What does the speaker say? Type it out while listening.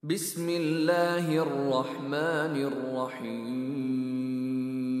بسم اللہ الرحمن الرحیم۔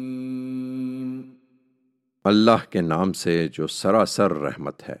 اللہ کے نام سے جو سراسر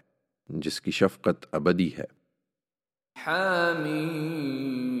رحمت ہے، جس کی شفقت ابدی ہے۔ حامیم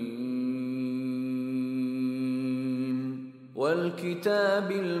والکتاب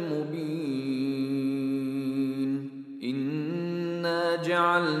المبین انا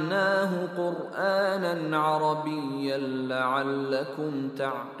جعلناہ قرآنا عربیا لعلکم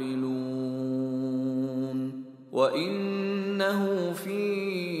تعقلون وإنه في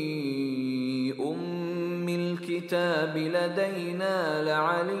الكتاب لدينا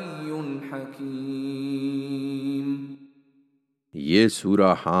لعلی حکیم۔ یہ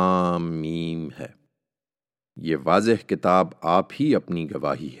سورہ حام میم ہے، یہ واضح کتاب آپ ہی اپنی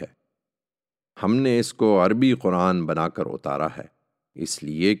گواہی ہے۔ ہم نے اس کو عربی قرآن بنا کر اتارا ہے اس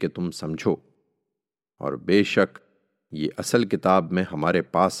لیے کہ تم سمجھو، اور بے شک یہ اصل کتاب میں ہمارے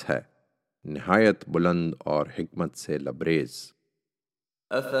پاس ہے، نہایت بلند اور حکمت سے لبریز۔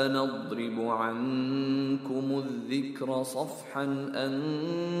 أَفَنَضْرِبُ عَنْكُمُ الذِّكْرَ صَفْحًا أَن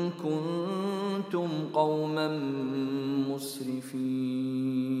كُنتُمْ قَوْمًا مُسْرِفِينَ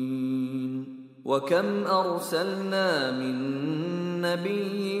وَكَمْ أَرْسَلْنَا مِن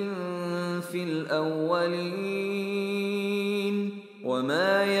نَّبِيٍّ فِي الْأَوَّلِينَ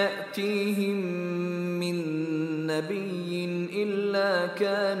وَمَا يَأْتِيهِم مِّن نَّبِيٍّ إِلَّا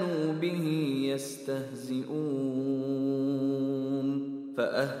كَانُوا بِهِ يَسْتَهْزِئُونَ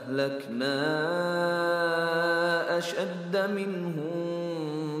فَأَهْلَكْنَا أَشَدَّ مِنْهُمْ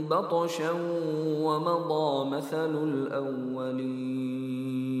بَطْشًا وَمَضَى مَثَلُ الْأَوَّلِينَ۔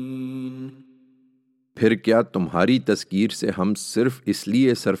 پھر کیا تمہاری تذکیر سے ہم صرف اس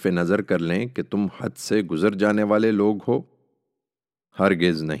لیے صرف نظر کر لیں کہ تم حد سے گزر جانے والے لوگ ہو؟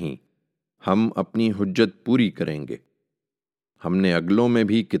 ہرگز نہیں، ہم اپنی حجت پوری کریں گے۔ ہم نے اگلوں میں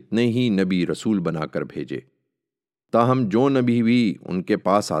بھی کتنے ہی نبی رسول بنا کر بھیجے، تاہم جو نبی بھی ان کے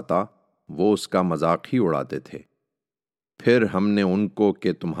پاس آتا وہ اس کا مذاق ہی اڑاتے تھے۔ پھر ہم نے ان کو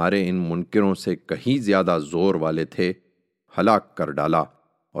کہ تمہارے ان منکروں سے کہیں زیادہ زور والے تھے ہلاک کر ڈالا،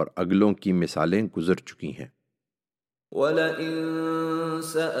 اور اگلوں کی مثالیں گزر چکی ہیں۔ وَلَئِن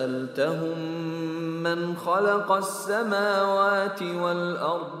سَأَلْتَهُم مَّنْ خَلَقَ السَّمَاوَاتِ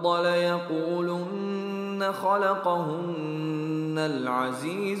وَالْأَرْضَ لَيَقُولُنَّ خَلَقَهُنَّ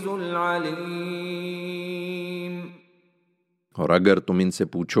الْعَزِيزُ الْعَلِيمُ۔ اور اگر تم ان سے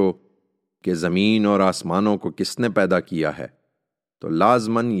پوچھو کہ زمین اور آسمانوں کو کس نے پیدا کیا ہے، تو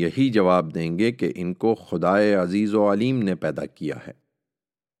لازماً یہی جواب دیں گے کہ ان کو خدائے عزیز و علیم نے پیدا کیا ہے۔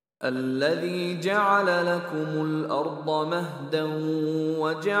 الذي جعل لكم الأرض مهدا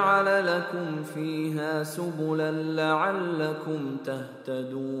وجعل لكم فيها سبلا لعلكم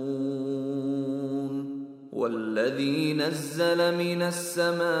تهتدون والذي نزل من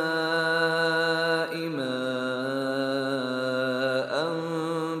السماء ماء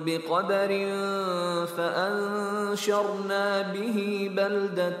بقدر فأنشرنا به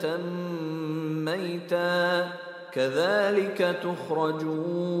بلدة ميتا كذلك تخرجون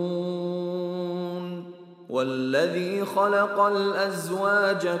والذي خلق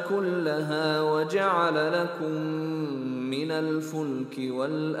الأزواج كلها وجعل لكم من الفلك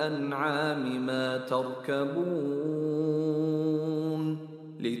والأنعام ما تركبون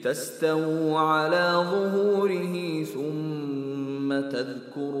لتستووا على ظهوره ثم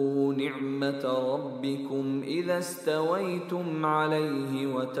تذكروا نعمة ربكم إذا استويتم عليه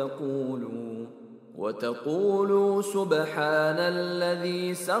وتقولوا سبحان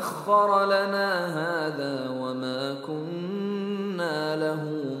الذي سخر لنا هذا وما كنا له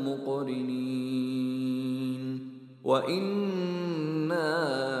مقرنين وإنا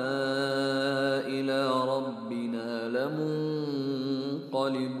إلى ربنا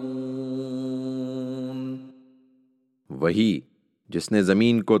لمنقلبون۔ وہی جس نے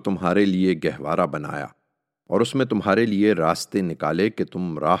زمین کو تمہارے لیے گہوارہ بنایا اور اس میں تمہارے لیے راستے نکالے کہ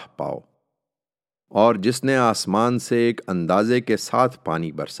تم راہ پاؤ، اور جس نے آسمان سے ایک اندازے کے ساتھ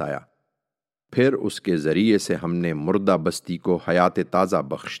پانی برسایا، پھر اس کے ذریعے سے ہم نے مردہ بستی کو حیات تازہ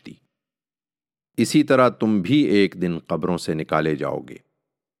بخش دی۔ اسی طرح تم بھی ایک دن قبروں سے نکالے جاؤ گے،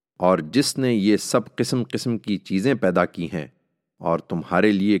 اور جس نے یہ سب قسم قسم کی چیزیں پیدا کی ہیں اور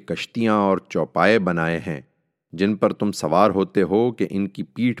تمہارے لیے کشتیاں اور چوپائے بنائے ہیں جن پر تم سوار ہوتے ہو کہ ان کی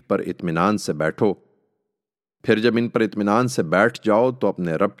پیٹھ پر اطمینان سے بیٹھو، پھر جب ان پر اطمینان سے بیٹھ جاؤ تو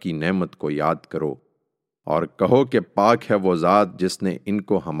اپنے رب کی نعمت کو یاد کرو اور کہو کہ پاک ہے وہ ذات جس نے ان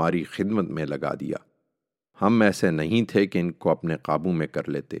کو ہماری خدمت میں لگا دیا۔ ہم ایسے نہیں تھے کہ ان کو اپنے قابو میں کر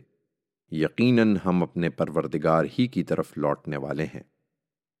لیتے، یقیناً ہم اپنے پروردگار ہی کی طرف لوٹنے والے ہیں۔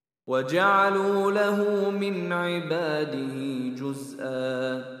 وَجَعَلُوا لَهُ مِنْ عِبَادِهِ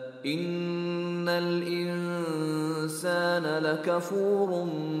جُزْءًا ان الانسان لکفور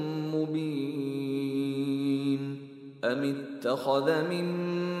مبین ام اتخذ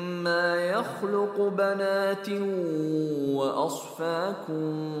مما يخلق بنات واصفاكم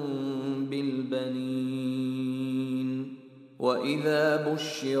بالبنين وَإِذَا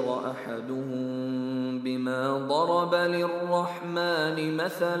بُشِّرَ أَحَدُهُم بِمَا ضَرَبَ لِلرَّحْمَنِ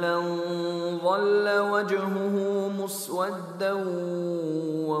مَثَلًا ظَلَّ وَجْهُهُ مُسْوَدًّا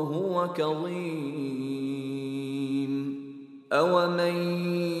وَهُوَ كَظِيمٌ أَوَمَن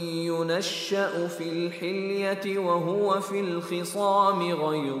يُنَشَّأُ فِي الْحِلْيَةِ وَهُوَ فِي الْخِصَامِ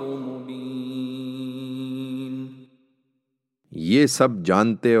غَيْرُ مُبِينٍ۔ یہ سب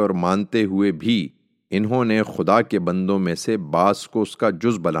جانتے اور مانتے ہوئے بھی انہوں نے خدا کے بندوں میں سے بعض کو اس کا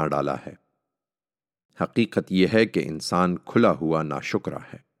جز بنا ڈالا ہے۔ حقیقت یہ ہے کہ انسان کھلا ہوا ناشکرا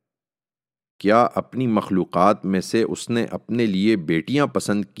ہے۔ کیا اپنی مخلوقات میں سے اس نے اپنے لیے بیٹیاں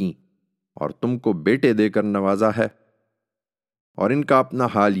پسند کیں اور تم کو بیٹے دے کر نوازا ہے؟ اور ان کا اپنا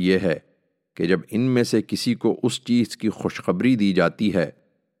حال یہ ہے کہ جب ان میں سے کسی کو اس چیز کی خوشخبری دی جاتی ہے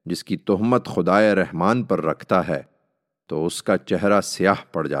جس کی تہمت خدائے رحمان پر رکھتا ہے تو اس کا چہرہ سیاہ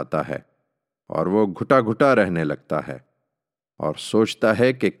پڑ جاتا ہے اور وہ گھٹا گھٹا رہنے لگتا ہے اور سوچتا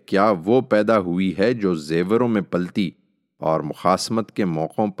ہے کہ کیا وہ پیدا ہوئی ہے جو زیوروں میں پلتی اور مخاصمت کے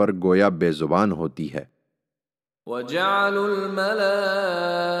موقعوں پر گویا بے زبان ہوتی ہے۔ وَجَعَلُوا الْمَلَائِكَةَ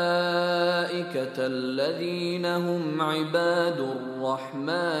الَّذِينَ هُمْ عِبَادُ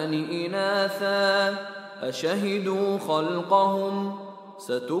الرَّحْمَنِ إِنَاثًا أَشَهِدُوا خَلْقَهُمْ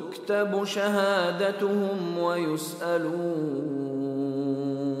سَتُكْتَبُ شَهَادَتُهُمْ وَيُسْأَلُونَ۔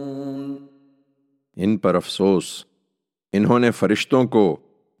 ان پر افسوس، انہوں نے فرشتوں کو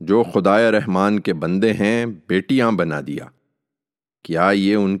جو خدائے رحمان کے بندے ہیں بیٹیاں بنا دیا۔ کیا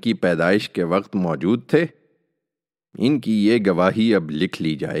یہ ان کی پیدائش کے وقت موجود تھے؟ ان کی یہ گواہی اب لکھ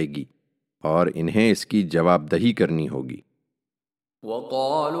لی جائے گی اور انہیں اس کی جواب دہی کرنی ہوگی۔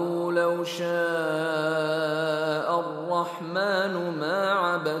 وَقَالُوا لَوْ شَاءَ الرَّحْمَنُ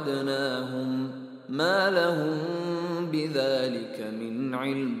مَا عَبَدْنَاهُمْ مَا لَهُم بِذَلِكَ مِنْ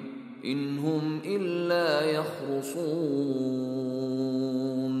عِلْمٍ إِنْ هُمْ إِلَّا يَخْرُصُونَ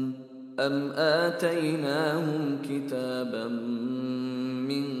أَمْ آتَيْنَاهُمْ كِتَابًا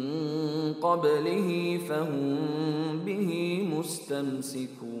مِّن قَبْلِهِ فَهُمْ بِهِ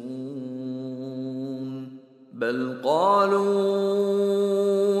مُسْتَمْسِكُونَ بَلْ قَالُوا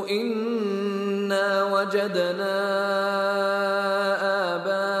إِنَّا وَجَدْنَا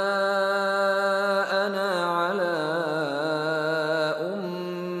آبَاءَنَا عَلَى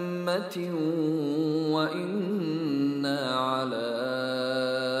أُمَّةٍ وَإِنَّا عَلَى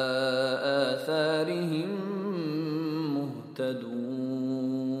آثَارِهِم مُهْتَدُونَ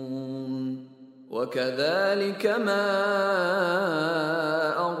وَكَذَلِكَ مَا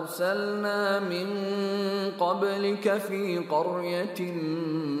أَرْسَلْنَا مِن قَبْلِكَ فِي قَرْيَةٍ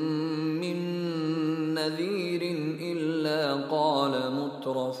مِّن نَّذِيرٍ إِلَّا قَالَ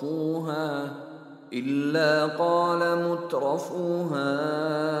مُتْرَفُوهَا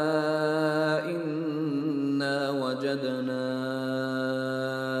إِنَّا وَجَدْنَا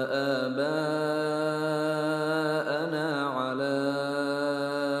آبَاءَنَا عَلَى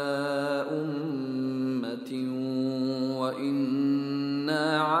أُمَّةٍ وَإِنَّا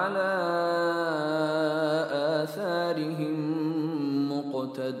عَلَى آثَارِهِم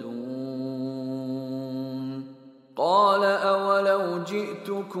مُقْتَدُونَ قَالَ أَوَلَوْ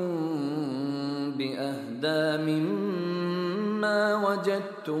جِئْتُكُم بِأَهْدَىٰ مِمَّا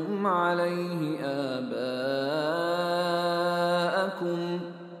وَجَدتُّمْ عَلَيْهِ آبَاءَكُمْ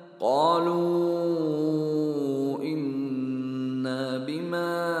قَالُوا إِنَّا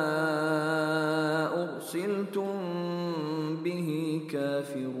بِمَا أُرْسِلْتُم بِهِ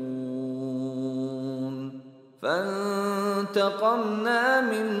كَافِرُونَ فَانتَقَمْنَا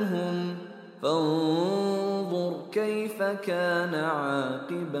مِنْهُمْ فَانظُرْ كَيْفَ كَانَ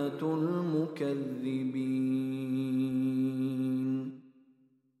عَاقِبَةُ الْمُكَذِّبِينَ۔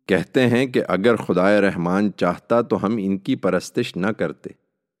 کہتے ہیں کہ اگر خدائے رحمان چاہتا تو ہم ان کی پرستش نہ کرتے۔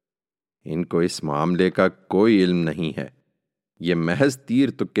 ان کو اس معاملے کا کوئی علم نہیں ہے، یہ محض تیر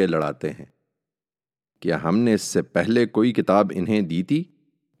تکے لڑاتے ہیں۔ کیا ہم نے اس سے پہلے کوئی کتاب انہیں دی تھی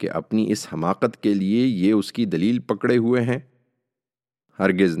کہ اپنی اس حماقت کے لیے یہ اس کی دلیل پکڑے ہوئے ہیں؟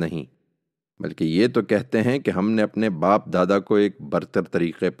 ہرگز نہیں، بلکہ یہ تو کہتے ہیں کہ ہم نے اپنے باپ دادا کو ایک برتر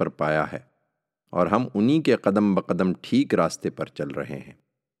طریقے پر پایا ہے اور ہم انہی کے قدم بقدم ٹھیک راستے پر چل رہے ہیں۔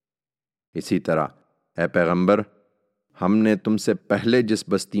 اسی طرح اے پیغمبر، ہم نے تم سے پہلے جس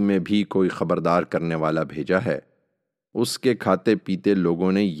بستی میں بھی کوئی خبردار کرنے والا بھیجا ہے، اس کے کھاتے پیتے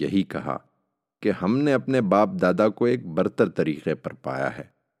لوگوں نے یہی کہا کہ ہم نے اپنے باپ دادا کو ایک برتر طریقے پر پایا ہے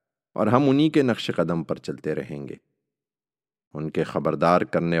اور ہم انہی کے نقش قدم پر چلتے رہیں گے۔ ان کے خبردار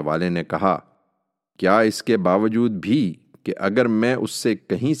کرنے والے نے کہا، کیا اس کے باوجود بھی کہ اگر میں اس سے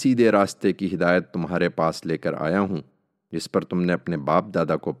کہیں سیدھے راستے کی ہدایت تمہارے پاس لے کر آیا ہوں جس پر تم نے اپنے باپ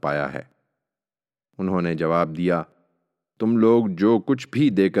دادا کو پایا ہے؟ انہوں نے جواب دیا، تم لوگ جو کچھ بھی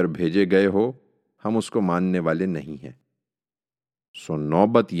دے کر بھیجے گئے ہو ہم اس کو ماننے والے نہیں ہیں۔ سو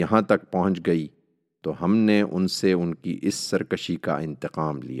نوبت یہاں تک پہنچ گئی تو ہم نے ان سے ان کی اس سرکشی کا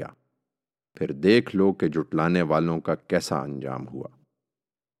انتقام لیا۔ پھر دیکھ لو کہ جھٹلانے والوں کا کیسا انجام ہوا۔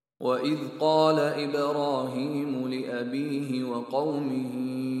 وَإِذْ قَالَ إِبْرَاهِيمُ لِأَبِيهِ وَقَوْمِهِ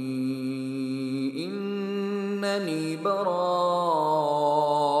إِنَّنِي بَرَاءٌ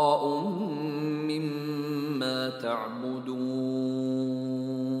مِّمَّا تَعْبُدُونَ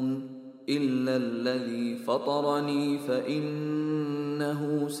إِلَّا الَّذِي فَطَرَنِي فَإِنَّهُ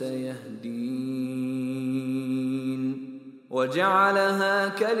سَيَهْدِينِ وَجَعَلَهَا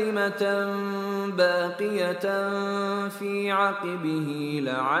كَلِمَةً بَاقِيَةً فِي عَقِبِهِ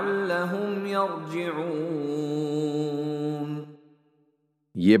لَعَلَّهُمْ يَرْجِعُونَ۔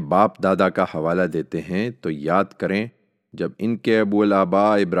 یہ باپ دادا کا حوالہ دیتے ہیں تو یاد کریں جب ان کے ابو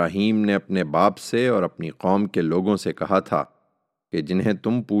الآباء ابراہیم نے اپنے باپ سے اور اپنی قوم کے لوگوں سے کہا تھا کہ جنہیں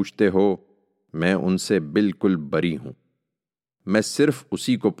تم پوچھتے ہو میں ان سے بالکل بری ہوں، میں صرف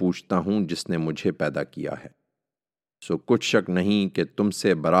اسی کو پوچھتا ہوں جس نے مجھے پیدا کیا ہے، سو کچھ شک نہیں کہ تم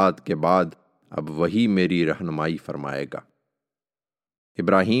سے برات کے بعد اب وہی میری رہنمائی فرمائے گا۔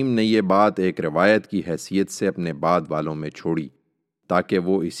 ابراہیم نے یہ بات ایک روایت کی حیثیت سے اپنے بعد والوں میں چھوڑی تاکہ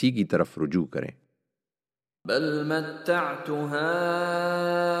وہ اسی کی طرف رجوع کریں۔ بل متعت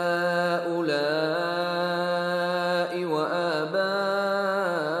هؤلاء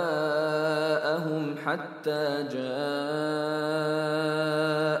وآباءهم حتى جاءهم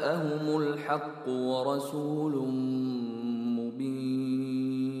الحق ورسول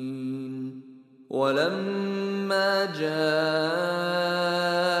مبين ولما جاءهم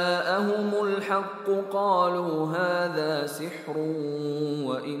الحق قالوا هذا سحر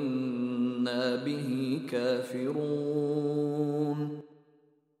وإنا به كافرون۔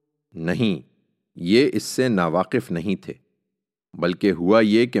 نہیں، یہ اس سے ناواقف نہیں تھے، بلکہ ہوا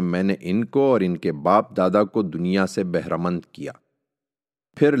یہ کہ میں نے ان کو اور ان کے باپ دادا کو دنیا سے بہرمند کیا۔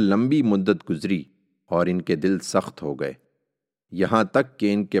 پھر لمبی مدت گزری اور ان کے دل سخت ہو گئے، یہاں تک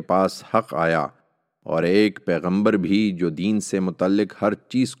کہ ان کے پاس حق آیا اور ایک پیغمبر بھی جو دین سے متعلق ہر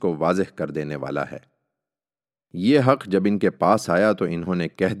چیز کو واضح کر دینے والا ہے۔ یہ حق جب ان کے پاس آیا تو انہوں نے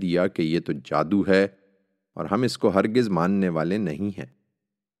کہہ دیا کہ یہ تو جادو ہے اور ہم اس کو ہرگز ماننے والے نہیں ہیں۔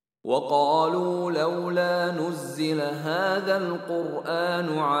 وَقَالُوا لَوْلَا نُزِّلَ هَذَا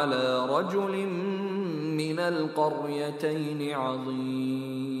الْقُرْآنُ عَلَى رَجُلٍ مِّنَ الْقَرْيَتَيْنِ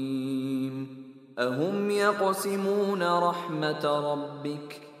عَظِيمٍ أَهُمْ يَقْسِمُونَ رَحْمَةَ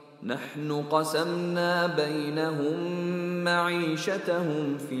رَبِّكَ نَحْنُ قَسَمْنَا بَيْنَهُمْ مَعِيشَتَهُمْ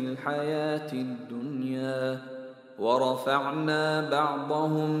فِي الْحَيَاةِ الدُّنْيَا وَرَفَعْنَا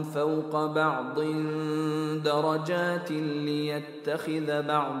بَعْضَهُمْ فَوْقَ بَعْضٍ دَرَجَاتٍ لِيَتَّخِذَ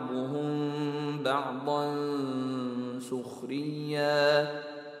بَعْضُهُمْ بَعْضًا سُخْرِيًّا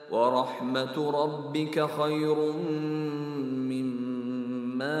وَرَحْمَةُ رَبِّكَ خَيْرٌ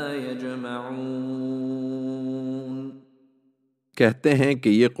مِّمَّا يَجْمَعُونَ۔ کہتے ہیں کہ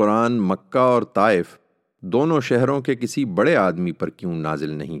یہ قرآن مکہ اور طائف دونوں شہروں کے کسی بڑے آدمی پر کیوں نازل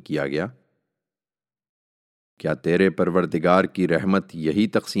نہیں کیا گیا؟ کیا تیرے پروردگار کی رحمت یہی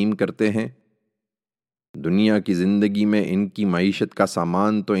تقسیم کرتے ہیں؟ دنیا کی زندگی میں ان کی معیشت کا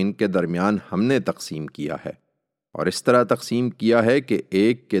سامان تو ان کے درمیان ہم نے تقسیم کیا ہے، اور اس طرح تقسیم کیا ہے کہ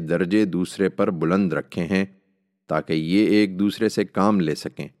ایک کے درجے دوسرے پر بلند رکھے ہیں تاکہ یہ ایک دوسرے سے کام لے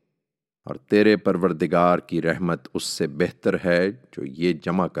سکیں، اور تیرے پروردگار کی رحمت اس سے بہتر ہے جو یہ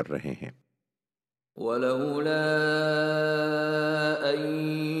جمع کر رہے ہیں۔ وَلَوْلَا أَن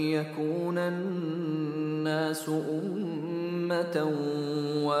يَكُونَ النَّاسُ أُمَّةً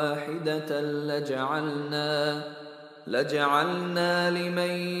وَاحِدَةً لَجَعَلْنَا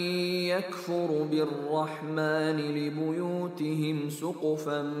لِمَن يَكْفُرُ بِالرَّحْمَنِ لِبُيُوتِهِمْ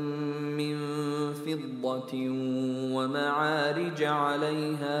سُقُفًا مِّن فِضَّةٍ وَمَعَارِجَ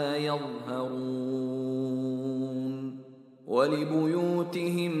عَلَيْهَا يَظْهَرُونَ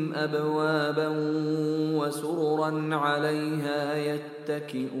وَلِبُيُوتِهِمْ أَبْوَابًا وَسُرُرًا عَلَيْهَا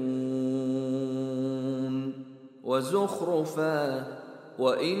يَتَّكِئُونَ وَزُخْرُفًا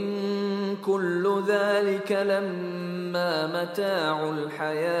وَإِن كُلُّ ذَلِكَ لَمَّا مَتَاعُ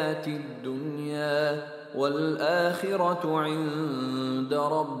الْحَيَاةِ الدُّنْيَا وَالْآخِرَةُ عِندَ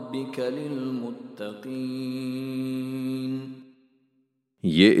رَبِّكَ لِلْمُتَّقِينَ۔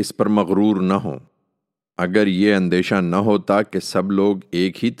 یہ اس پر مغرور نہ ہوں، اگر یہ اندیشہ نہ ہوتا کہ سب لوگ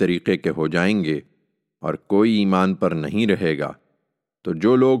ایک ہی طریقے کے ہو جائیں گے اور کوئی ایمان پر نہیں رہے گا، تو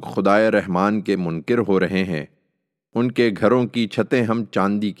جو لوگ خدائے رحمان کے منکر ہو رہے ہیں ان کے گھروں کی چھتیں ہم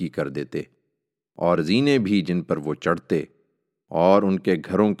چاندی کی کر دیتے، اور زینے بھی جن پر وہ چڑھتے، اور ان کے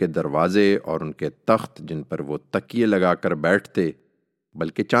گھروں کے دروازے اور ان کے تخت جن پر وہ تکیے لگا کر بیٹھتے،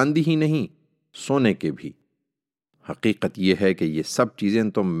 بلکہ چاندی ہی نہیں، سونے کے بھی۔ حقیقت یہ ہے کہ یہ سب چیزیں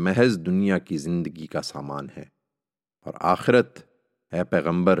تو محض دنیا کی زندگی کا سامان ہے، اور آخرت، اے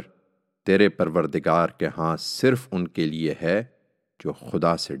پیغمبر، تیرے پروردگار کے ہاں صرف ان کے لیے ہے جو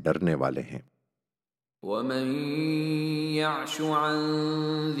خدا سے ڈرنے والے ہیں۔ وَمَن يَعْشُ عَن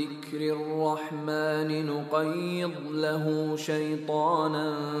ذِكْرِ الرَّحْمَنِ نُقَيِّضْ لَهُ شَيْطَانًا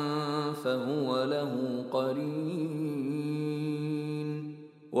فَهُوَ لَهُ قَرِينٌ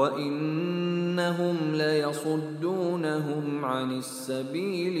وَإِنَّهُمْ لَيَصُدُّونَهُمْ عَنِ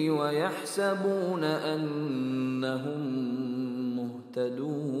السَّبِيلِ وَيَحْسَبُونَ أَنَّهُمْ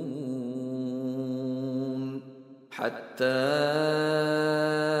مُهْتَدُونَ حَتَّى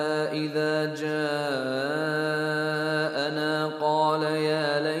إِذَا جَاءَنَا قَالَ يَا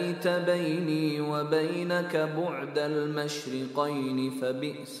لَيْتَ بَيْنِي وَبَيْنَكَ بُعْدَ الْمَشْرِقَيْنِ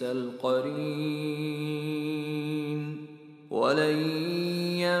فَبِئْسَ الْقَرِينُ وَلَن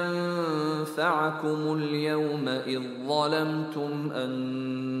يَنفَعَكُمُ الْيَوْمَ إِذ ظَّلَمْتُمْ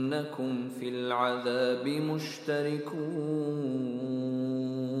أَنَّكُمْ فِي الْعَذَابِ مُشْتَرِكُونَ۔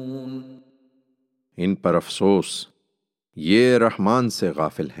 ان پر افسوس، یہ رحمان سے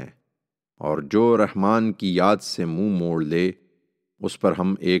غافل ہیں، اور جو رحمان کی یاد سے منہ موڑ لے اس پر ہم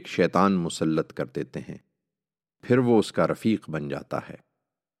ایک شیطان مسلط کر دیتے ہیں، پھر وہ اس کا رفیق بن جاتا ہے۔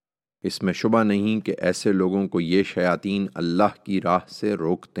 اس میں شبہ نہیں کہ ایسے لوگوں کو یہ شیاطین اللہ کی راہ سے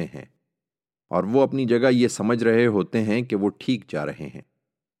روکتے ہیں، اور وہ اپنی جگہ یہ سمجھ رہے ہوتے ہیں کہ وہ ٹھیک جا رہے ہیں،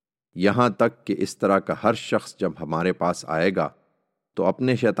 یہاں تک کہ اس طرح کا ہر شخص جب ہمارے پاس آئے گا تو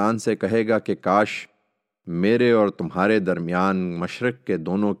اپنے شیطان سے کہے گا کہ کاش میرے اور تمہارے درمیان مشرق کے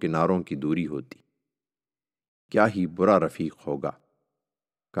دونوں کناروں کی دوری ہوتی۔ کیا ہی برا رفیق ہوگا۔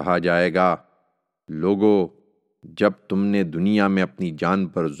 کہا جائے گا، لوگو، جب تم نے دنیا میں اپنی جان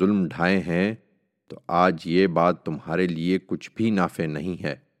پر ظلم ڈھائے ہیں تو آج یہ بات تمہارے لیے کچھ بھی نافع نہیں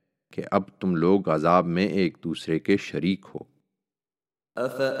ہے کہ اب تم لوگ عذاب میں ایک دوسرے کے شریک ہو۔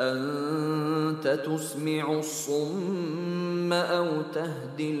 أَفَأَنْتَ تُسْمِعُ الصُّمَّ أَوْ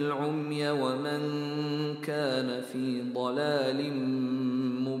تَهْدِي الْعُمْيَ وَمَنْ كَانَ فِي ضَلَالٍ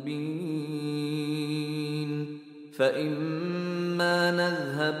مُبِينٍ فَإِمَّا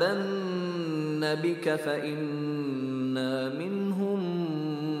نَذْهَبَنَّ بِكَ فَإِنَّا مِنْهُمْ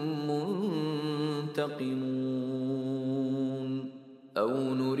مُنْتَقِمُونَ أَوْ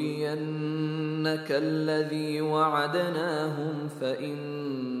نُرِيَنَّكَ الَّذِي وَعَدْنَاهُمْ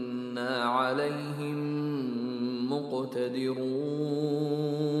فَإِنَّا عَلَيْهِمْ مُقْتَدِرُونَ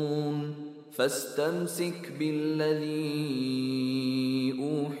فَاسْتَمْسِكْ بِالَّذِي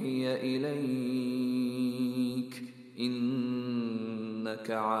أُوحِيَ إِلَيْكَ إِنَّكَ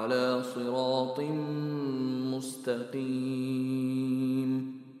عَلَى صِرَاطٍ مُسْتَقِيمٍ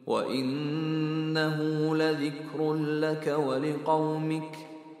وَإِنَّهُ لَذِكْرٌ لَكَ وَلِقَوْمِكَ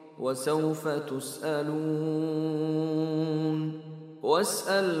وَسَوْفَ تُسْأَلُونَ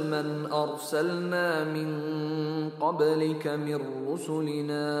وَاسْأَلْ مَنْ أَرْسَلْنَا مِنْ قَبْلِكَ مِنْ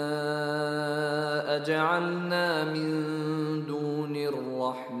رُسُلِنَا أَجَعَلْنَا مِنْ دُونِ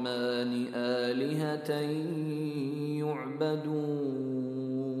الرَّحْمَنِ آلِهَةً يُعْبَدُونَ۔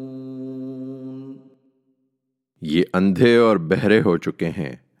 یہ اندھے اور بہرے ہو چکے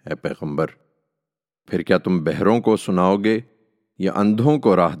ہیں، اے پیغمبر، پھر کیا تم بہروں کو سناؤ گے یا اندھوں کو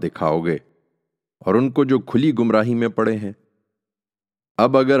راہ دکھاؤ گے، اور ان کو جو کھلی گمراہی میں پڑے ہیں؟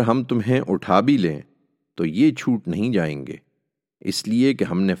 اب اگر ہم تمہیں اٹھا بھی لیں تو یہ چھوٹ نہیں جائیں گے، اس لیے کہ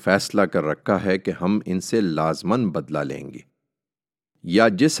ہم نے فیصلہ کر رکھا ہے کہ ہم ان سے لازماً بدلہ لیں گے، یا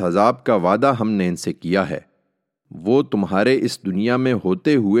جس عذاب کا وعدہ ہم نے ان سے کیا ہے وہ تمہارے اس دنیا میں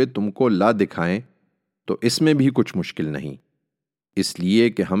ہوتے ہوئے تم کو لا دکھائیں تو اس میں بھی کچھ مشکل نہیں، اس لیے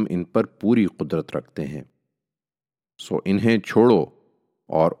کہ ہم ان پر پوری قدرت رکھتے ہیں۔ سو انہیں چھوڑو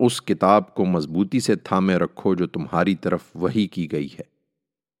اور اس کتاب کو مضبوطی سے تھامے رکھو جو تمہاری طرف وحی کی گئی ہے،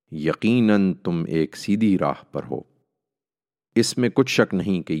 یقیناً تم ایک سیدھی راہ پر ہو۔ اس میں کچھ شک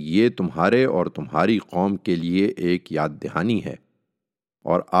نہیں کہ یہ تمہارے اور تمہاری قوم کے لیے ایک یاد دہانی ہے،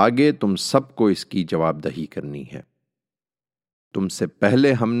 اور آگے تم سب کو اس کی جواب دہی کرنی ہے۔ تم سے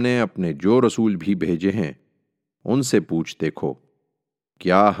پہلے ہم نے اپنے جو رسول بھی بھیجے ہیں ان سے پوچھ دیکھو،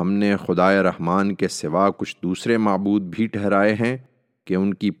 کیا ہم نے خدائے رحمان کے سوا کچھ دوسرے معبود بھی ٹھہرائے ہیں کہ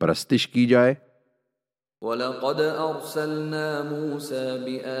ان کی پرستش کی جائے؟ وَلَقَدْ أَرْسَلْنَا مُوسَى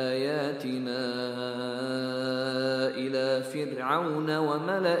بِآيَاتِنَا إِلَى فِرْعَوْنَ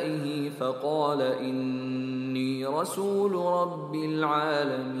وَمَلَئِهِ فَقَالَ إِنِّي رَسُولُ رَبِّ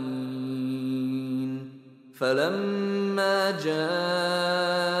الْعَالَمِينَ فَلَمَّا جَاءَهُم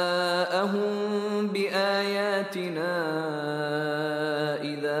بِآيَاتِنَا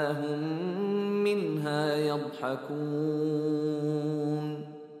إِذَا هُم مِّنْهَا يَضْحَكُونَ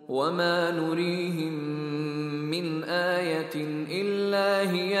وَمَا نُرِيهِم مِّنْ آيَةٍ إِلَّا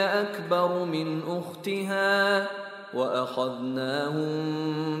هِيَ أَكْبَرُ مِنْ أُخْتِهَا وَأَخَذْنَاهُم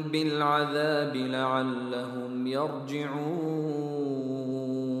بِالْعَذَابِ لَعَلَّهُمْ يَرْجِعُونَ۔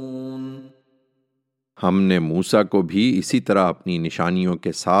 ہم نے موسیٰ کو بھی اسی طرح اپنی نشانیوں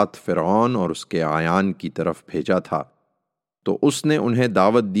کے ساتھ فرعون اور اس کے اعیان کی طرف بھیجا تھا، تو اس نے انہیں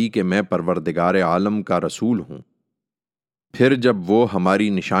دعوت دی کہ میں پروردگار عالم کا رسول ہوں۔ پھر جب وہ ہماری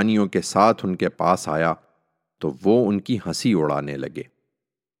نشانیوں کے ساتھ ان کے پاس آیا تو وہ ان کی ہنسی اڑانے لگے،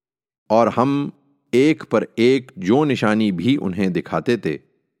 اور ہم ایک پر ایک جو نشانی بھی انہیں دکھاتے تھے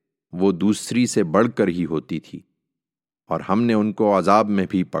وہ دوسری سے بڑھ کر ہی ہوتی تھی، اور ہم نے ان کو عذاب میں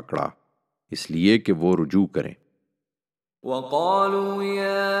بھی پکڑا اس لیے کہ وہ رجوع کریں۔ وَقَالُوا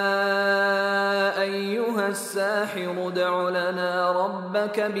يَا أَيُّهَا السَّاحِرُ ادْعُ لَنَا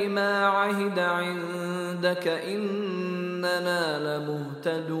رَبَّكَ بِمَا عَهِدَ عِندَكَ إِنَّنَا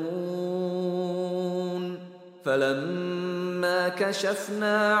لَمُهْتَدُونَ فَلَمَّا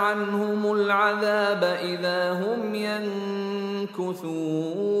كَشَفْنَا عَنْهُمُ الْعَذَابَ إِذَا هُمْ يَنكُثُونَ۔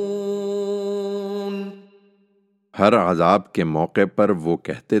 ہر عذاب کے موقع پر وہ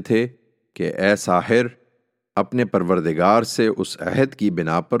کہتے تھے کہ اے ساحر، اپنے پروردگار سے اس عہد کی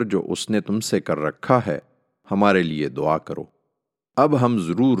بنا پر جو اس نے تم سے کر رکھا ہے ہمارے لیے دعا کرو، اب ہم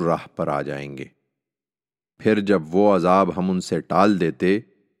ضرور راہ پر آ جائیں گے۔ پھر جب وہ عذاب ہم ان سے ٹال دیتے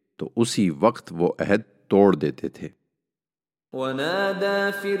تو اسی وقت وہ عہد توڑ دیتے تھے۔ وَنَادَى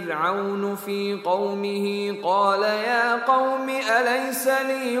فِرْعَوْنُ فِي قَوْمِهِ قَالَ يَا قَوْمِ أَلَيْسَ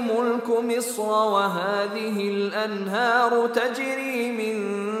لِي مُلْكُ مِصْرَ وَهَٰذِهِ الْأَنْهَارُ تَجْرِي مِن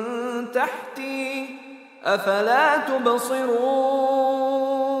تَحْتِي أَفَلَا تُبْصِرُونَ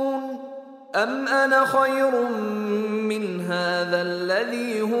أَمْ أَنَا خَيْرٌ مِّنْ هَٰذَا الَّذِي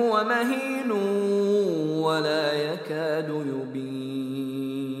هُوَ مَهِينٌ وَلَا يَكَادُ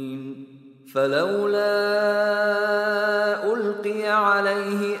يُبِينُ فَلَوْلَا أُلْقِيَ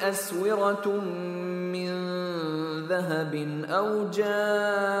عَلَيْهِ أَسْوِرَةٌ مِّن ذَهَبٍ أَوْ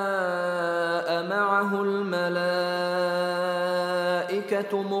جَاءَ مَعَهُ الْمَلَائِكَةُ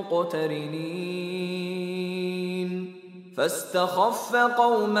مُقْتَرِنِينَ فَاسْتَخَفَّ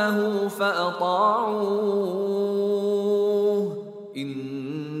قَوْمَهُ فَأَطَاعُوهُ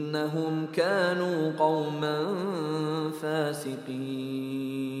إِنَّهُمْ كَانُوا قَوْمًا فَاسِقِينَ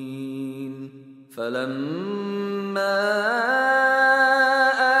فَلَمَّا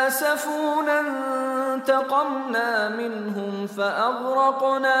آسَفُونَا انتَقَمْنَا مِنْهُمْ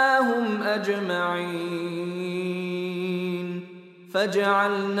فَأَغْرَقْنَاهُمْ أَجْمَعِينَ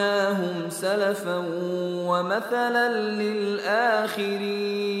فَجَعَلْنَاهُمْ سَلَفًا وَمَثَلًا لِلْآخِرِينَ۔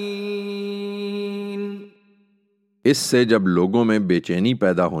 اس سے جب لوگوں میں بے چینی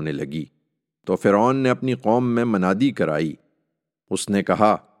پیدا ہونے لگی تو فرعون نے اپنی قوم میں منادی کرائی۔ اس نے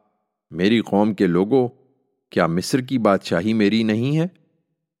کہا، میری قوم کے لوگوں، کیا مصر کی بادشاہی میری نہیں ہے؟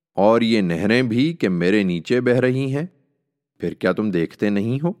 اور یہ نہریں بھی کہ میرے نیچے بہہ رہی ہیں، پھر کیا تم دیکھتے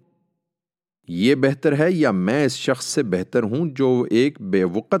نہیں ہو؟ یہ بہتر ہے یا میں اس شخص سے بہتر ہوں جو ایک بے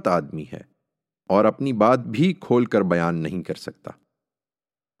وقت آدمی ہے اور اپنی بات بھی کھول کر بیان نہیں کر سکتا؟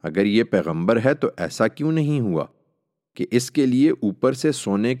 اگر یہ پیغمبر ہے تو ایسا کیوں نہیں ہوا کہ اس کے لیے اوپر سے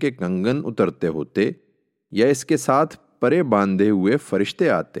سونے کے کنگن اترتے ہوتے یا اس کے ساتھ پرے باندھے ہوئے فرشتے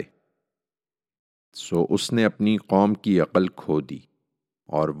آتے؟ سو اس نے اپنی قوم کی عقل کھو دی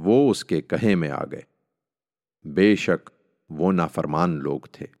اور وہ اس کے کہے میں آ گئے۔ بے شک وہ نافرمان لوگ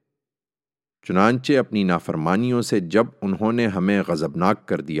تھے۔ چنانچہ اپنی نافرمانیوں سے جب انہوں نے ہمیں غضبناک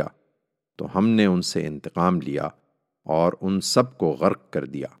کر دیا تو ہم نے ان سے انتقام لیا اور ان سب کو غرق کر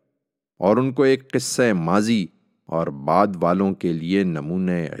دیا، اور ان کو ایک قصہ ماضی اور بعد والوں کے لیے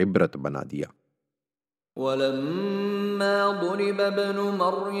نمونہ عبرت بنا دیا۔ وَلَمَّا ضُرِبَ ابْنُ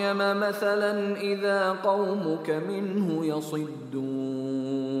مَرْيَمَ مَثَلًا إِذَا قَوْمُكَ مِنْهُ يَصِدُّونَ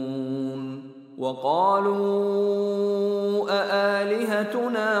وَقَالُوا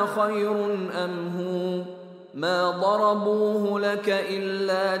أَآلِهَتُنَا خَيْرٌ أَمْ هُوَ مَا ضَرَبُوهُ لَكَ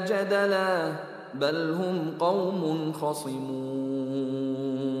إِلَّا جَدَلًا بَلْ هُمْ قَوْمٌ خَصِمُونَ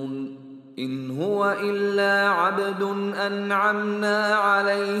إِنْ هُوَ إِلَّا عَبْدٌ أَنْعَمْنَا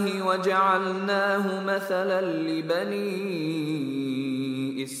عَلَيْهِ وَجَعَلْنَاهُ مَثَلًا لِبَنِي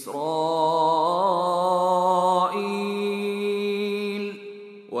إسرائيل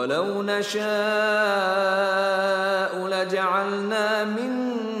ولو نشاء لجعلنا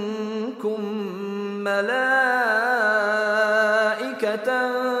منكم ملائكة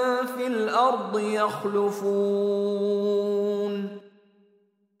في الأرض يخلفون۔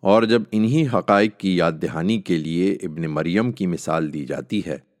 اور جب انہی حقائق کی یاد دہانی کے لیے ابن مریم کی مثال دی جاتی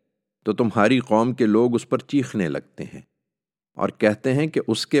ہے تو تمہاری قوم کے لوگ اس پر چیخنے لگتے ہیں اور کہتے ہیں کہ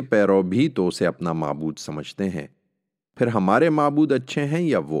اس کے پیرو بھی تو اسے اپنا معبود سمجھتے ہیں، پھر ہمارے معبود اچھے ہیں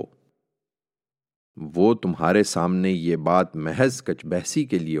یا وہ تمہارے سامنے یہ بات محض کچ بحثی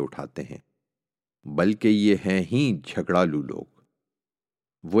کے لیے اٹھاتے ہیں، بلکہ یہ ہیں ہی جھگڑالو لوگ۔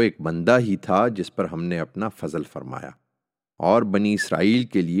 وہ ایک بندہ ہی تھا جس پر ہم نے اپنا فضل فرمایا اور بنی اسرائیل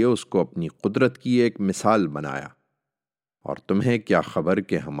کے لیے اس کو اپنی قدرت کی ایک مثال بنایا، اور تمہیں کیا خبر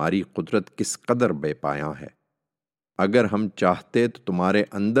کہ ہماری قدرت کس قدر بے پایاں ہے۔ اگر ہم چاہتے تو تمہارے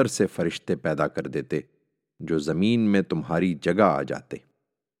اندر سے فرشتے پیدا کر دیتے جو زمین میں تمہاری جگہ آ جاتے۔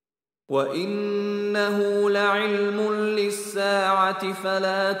 وَإِنَّهُ لَعِلْمٌ لِلسَّاعَةِ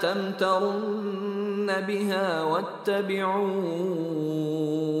فَلَا تَمْتَرُنَّ بِهَا وَاتَّبِعُونِ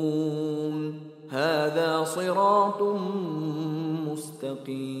هَذَا صِرَاطٌ مُسْتَقِيمٌ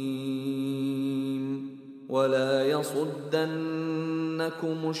وَلَا يَصُدَّنَّكُمُ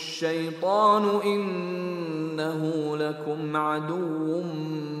الشَّيْطَانُ إِنَّهُ لَكُمْ عَدُوٌّ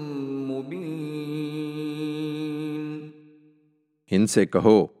مُبِينٌ۔ ان سے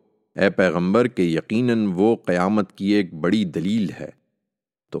کہو اے پیغمبر کہ یقیناً وہ قیامت کی ایک بڑی دلیل ہے،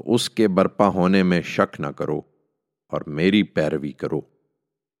 تو اس کے برپا ہونے میں شک نہ کرو اور میری پیروی کرو،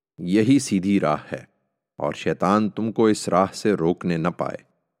 یہی سیدھی راہ ہے، اور شیطان تم کو اس راہ سے روکنے نہ پائے۔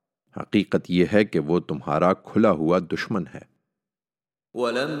 حقیقت یہ ہے کہ وہ تمہارا کھلا ہوا دشمن ہے۔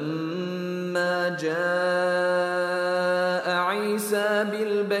 وَلَمَّا جَاءَ عِيسَى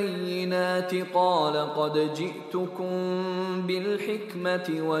بِالْبَيِّنَاتِ قَالَ قَدْ جِئْتُكُمْ بِالْحِكْمَةِ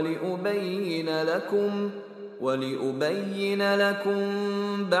وَلِأُبَيِّنَ لَكُمْ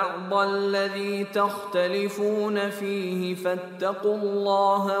بَعْضَ الَّذِي تَخْتَلِفُونَ فِيهِ فَاتَّقُوا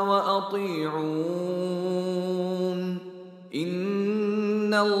اللَّهَ وَأَطِيعُونِ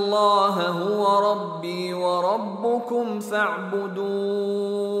إِنَّ اللَّهَ هُوَ رَبِّي وَرَبُّكُمْ فَاعْبُدُوهُ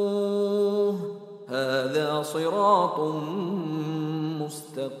هَذَا صِرَاطٌ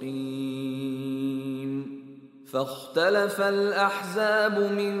مُسْتَقِيمٌ۔ فَاخْتَلَفَ الْأَحْزَابُ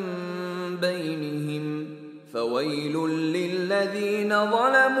مِنْ بَيْنِهِمْ فَوَيْلٌ لِلَّذِينَ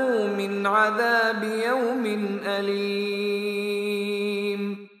ظَلَمُوا مِنْ عَذَابِ يَوْمٍ أَلِيمٍ۔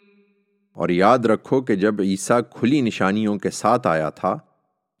 اور یاد رکھو کہ جب عیسیٰ کھلی نشانیوں کے ساتھ آیا تھا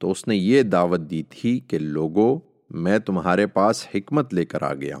تو اس نے یہ دعوت دی تھی کہ لوگو میں تمہارے پاس حکمت لے کر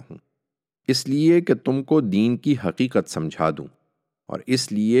آ گیا ہوں، اس لیے کہ تم کو دین کی حقیقت سمجھا دوں، اور اس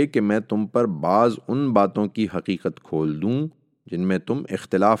لیے کہ میں تم پر بعض ان باتوں کی حقیقت کھول دوں جن میں تم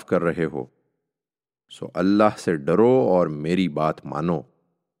اختلاف کر رہے ہو، سو اللہ سے ڈرو اور میری بات مانو۔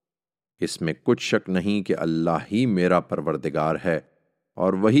 اس میں کچھ شک نہیں کہ اللہ ہی میرا پروردگار ہے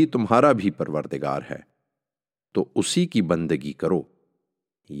اور وہی تمہارا بھی پروردگار ہے، تو اسی کی بندگی کرو،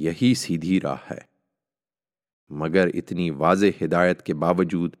 یہی سیدھی راہ ہے۔ مگر اتنی واضح ہدایت کے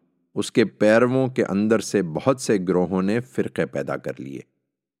باوجود اس کے پیرووں کے اندر سے بہت سے گروہوں نے فرقے پیدا کر لیے،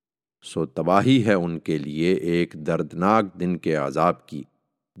 سو تباہی ہے ان کے لیے ایک دردناک دن کے عذاب کی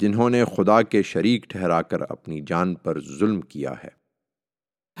جنہوں نے خدا کے شریک ٹھہرا کر اپنی جان پر ظلم کیا ہے۔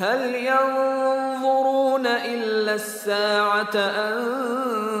 هل ينظرون إلا الساعة أن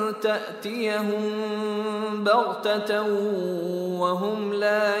تأتيهم بغتة وهم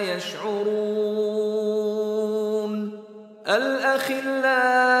لا يشعرون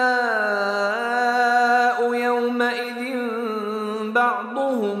الأخلاء يومئذ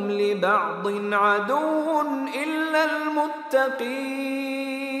بعضهم لبعض عدو إلا المتقين۔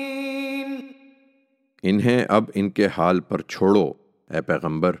 انہیں اب ان کے حال پر چھوڑو اے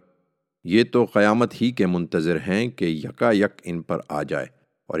پیغمبر، یہ تو قیامت ہی کے منتظر ہیں کہ یکا یک ان پر آ جائے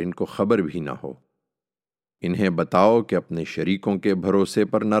اور ان کو خبر بھی نہ ہو۔ انہیں بتاؤ کہ اپنے شریکوں کے بھروسے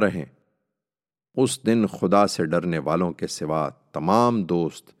پر نہ رہیں، اس دن خدا سے ڈرنے والوں کے سوا تمام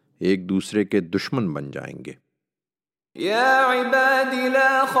دوست ایک دوسرے کے دشمن بن جائیں گے۔ یا عباد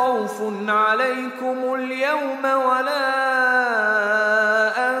لا خوف علیکم اليوم ولا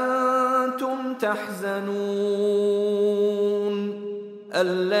انتم تحزنون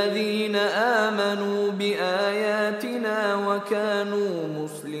الذين آمنوا بآياتنا وكانوا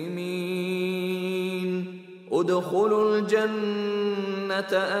مسلمين ادخلوا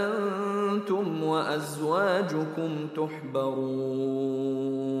الجنة أنتم وأزواجكم تحبرون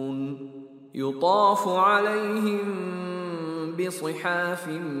يطاف عليهم بصحاف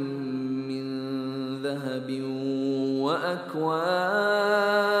من ذهب وأكواب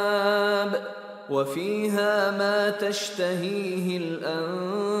وفيها ما تشتهيه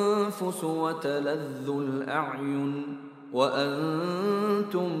الأنفس وتلذ الأعين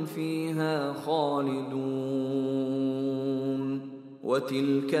وأنتم فيها خالدون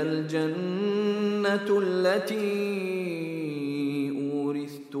وتلك الجنة التي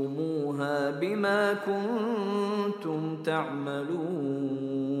أورثتموها بما كنتم تعملون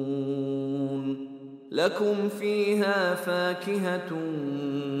لكم فيها فاكهة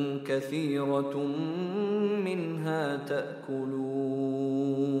كثيرة منها تأكلون۔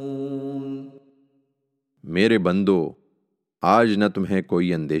 میرے بندو، آج نہ تمہیں کوئی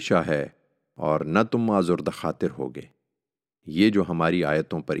اندیشہ ہے اور نہ تم آزردہ خاطر ہوگے، یہ جو ہماری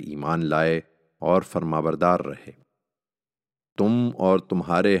آیتوں پر ایمان لائے اور فرمانبردار رہے۔ تم اور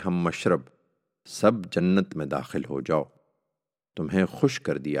تمہارے ہم مشرب سب جنت میں داخل ہو جاؤ، تمہیں خوش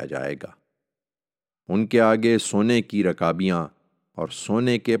کر دیا جائے گا۔ ان کے آگے سونے کی رکابیاں اور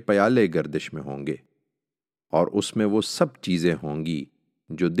سونے کے پیالے گردش میں ہوں گے، اور اس میں وہ سب چیزیں ہوں گی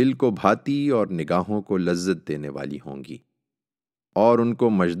جو دل کو بھاتی اور نگاہوں کو لذت دینے والی ہوں گی، اور ان کو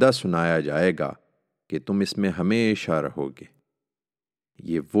مژدہ سنایا جائے گا کہ تم اس میں ہمیشہ رہو گے۔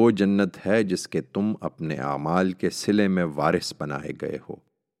 یہ وہ جنت ہے جس کے تم اپنے اعمال کے صلے میں وارث بنائے گئے ہو،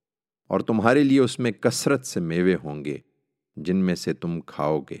 اور تمہارے لیے اس میں کثرت سے میوے ہوں گے جن میں سے تم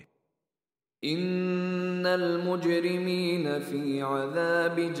کھاؤ گے۔ ان المجرمین فی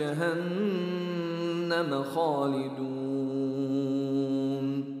عذاب جہنم خالدون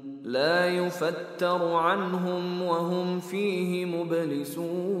لا يفتر عنهم وهم فيه مبلسون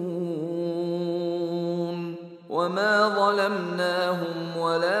وما ظلمناهم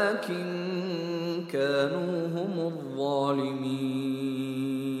ولكن كانوا هم الظالمين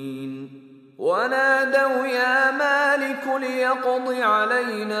ونادوا يا مالك ليقض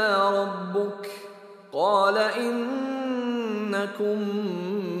علينا ربك قال إنكم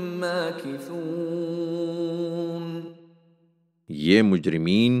ماكثون۔ یہ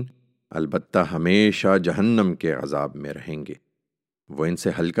مجرمین البتہ ہمیشہ جہنم کے عذاب میں رہیں گے، وہ ان سے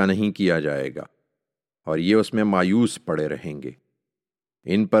ہلکا نہیں کیا جائے گا، اور یہ اس میں مایوس پڑے رہیں گے۔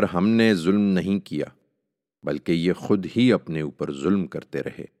 ان پر ہم نے ظلم نہیں کیا، بلکہ یہ خود ہی اپنے اوپر ظلم کرتے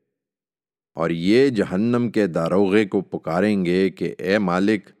رہے۔ اور یہ جہنم کے داروغے کو پکاریں گے کہ اے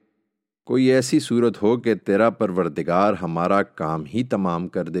مالک، کوئی ایسی صورت ہو کہ تیرا پروردگار ہمارا کام ہی تمام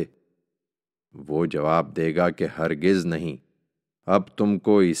کر دے۔ وہ جواب دے گا کہ ہرگز نہیں، اب تم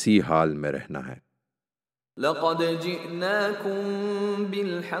کو اسی حال میں رہنا ہے۔ لقد جئناكم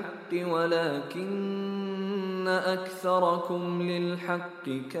بالحق ولكن أكثركم للحق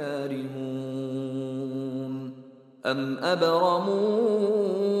كارهون أم أبرموا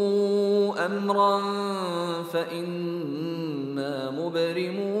أمرا فإنا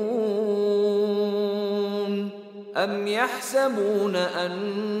مبرمون أم يحسبون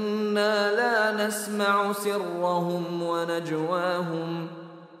أنا لا نسمع سرهم ونجواهم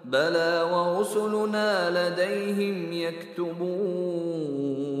بلى ورسلنا لديهم يكتبون۔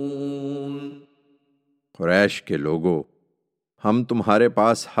 قریش کے لوگو، ہم تمہارے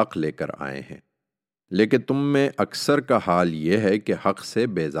پاس حق لے کر آئے ہیں، لیکن تم میں اکثر کا حال یہ ہے کہ حق سے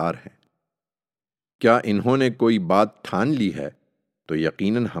بیزار ہیں۔ کیا انہوں نے کوئی بات ٹھان لی ہے تو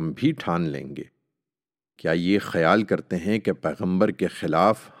یقیناً ہم بھی ٹھان لیں گے۔ کیا یہ خیال کرتے ہیں کہ پیغمبر کے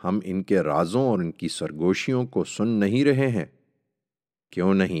خلاف ہم ان کے رازوں اور ان کی سرگوشیوں کو سن نہیں رہے ہیں؟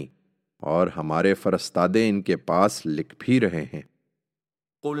 کیوں نہیں، اور ہمارے فرستادے ان کے پاس لکھ بھی رہے ہیں۔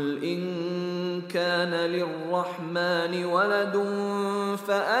 قل ان كان للرحمن ولد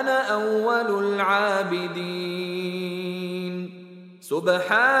فأنا أول العابدين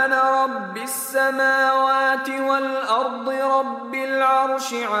سبحان رب السماوات والأرض رب العرش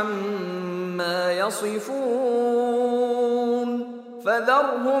عما يصفون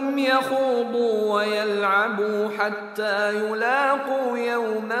فذرهم يخوضوا ويلعبوا حتى يلاقوا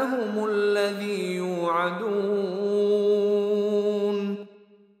يومهم الذي يوعدون۔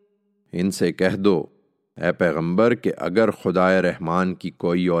 ان سے کہہ دو اے پیغمبر کہ اگر خدائے رحمان کی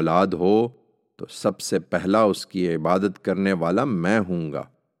کوئی اولاد ہو تو سب سے پہلا اس کی عبادت کرنے والا میں ہوں گا۔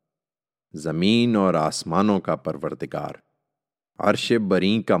 زمین اور آسمانوں کا پروردگار، عرش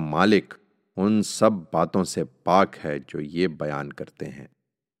بریں کا مالک ان سب باتوں سے پاک ہے جو یہ بیان کرتے ہیں۔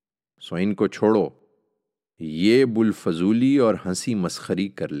 سو ان کو چھوڑو، یہ بلفضولی اور ہنسی مسخری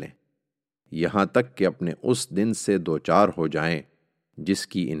کر لیں، یہاں تک کہ اپنے اس دن سے دوچار ہو جائیں جس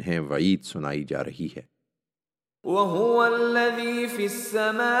کی انہیں وعید سنائی جا رہی ہے۔ وَهُوَ الَّذِي فِي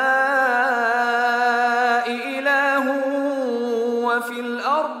السَّمَاءِ إِلَٰهٌ وَفِي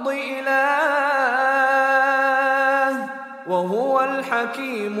الْأَرْضِ إِلَٰهٌ وَهُوَ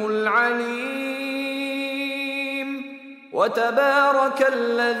الحكيم العليم وتبارك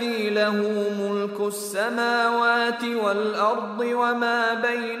الذي له ملك السماوات والأرض وما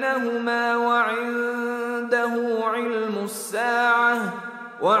بينهما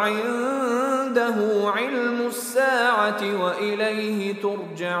وعنده علم الساعة وإليه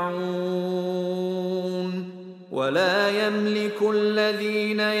ترجعون ولا يملك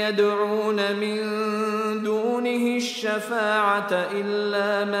الذين يدعون من دونه الشفاعة إلا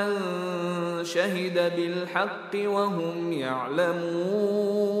من شهد بالحق وهم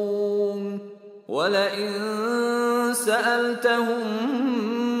يعلمون ولئن سألتهم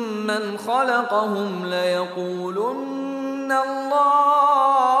من خلقهم ليقولن الله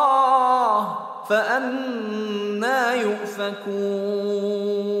فأنى يؤفكون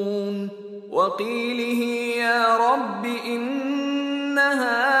وقيله يا رب إن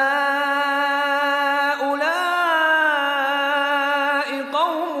هؤلاء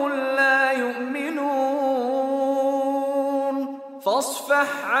قوم لا يؤمنون فاصفح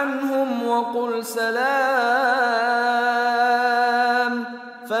عنهم وقل سلام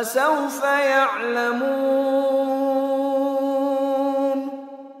فسوف يعلمون۔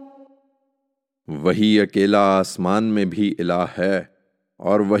 وہی اکیلا آسمان میں بھی الہ ہے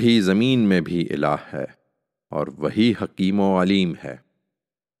اور وہی زمین میں بھی الہ ہے اور وہی حکیم و علیم ہے۔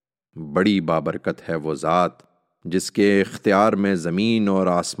 بڑی بابرکت ہے وہ ذات جس کے اختیار میں زمین اور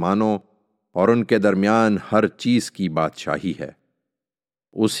آسمانوں اور ان کے درمیان ہر چیز کی بادشاہی ہے۔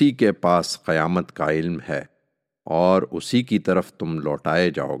 اسی کے پاس قیامت کا علم ہے اور اسی کی طرف تم لوٹائے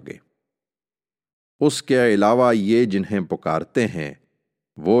جاؤ گے۔ اس کے علاوہ یہ جنہیں پکارتے ہیں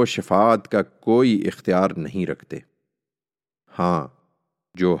وہ شفاعت کا کوئی اختیار نہیں رکھتے، ہاں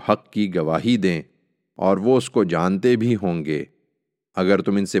جو حق کی گواہی دیں اور وہ اس کو جانتے بھی ہوں گے۔ اگر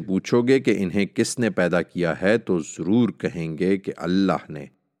تم ان سے پوچھو گے کہ انہیں کس نے پیدا کیا ہے تو ضرور کہیں گے کہ اللہ نے،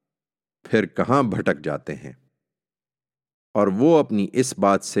 پھر کہاں بھٹک جاتے ہیں۔ اور وہ اپنی اس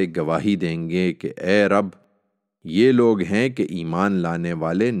بات سے گواہی دیں گے کہ اے رب، یہ لوگ ہیں کہ ایمان لانے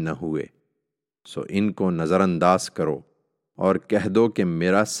والے نہ ہوئے، سو ان کو نظر انداز کرو اور کہہ دو کہ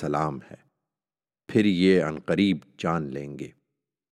میرا سلام ہے، پھر یہ عنقریب جان لیں گے۔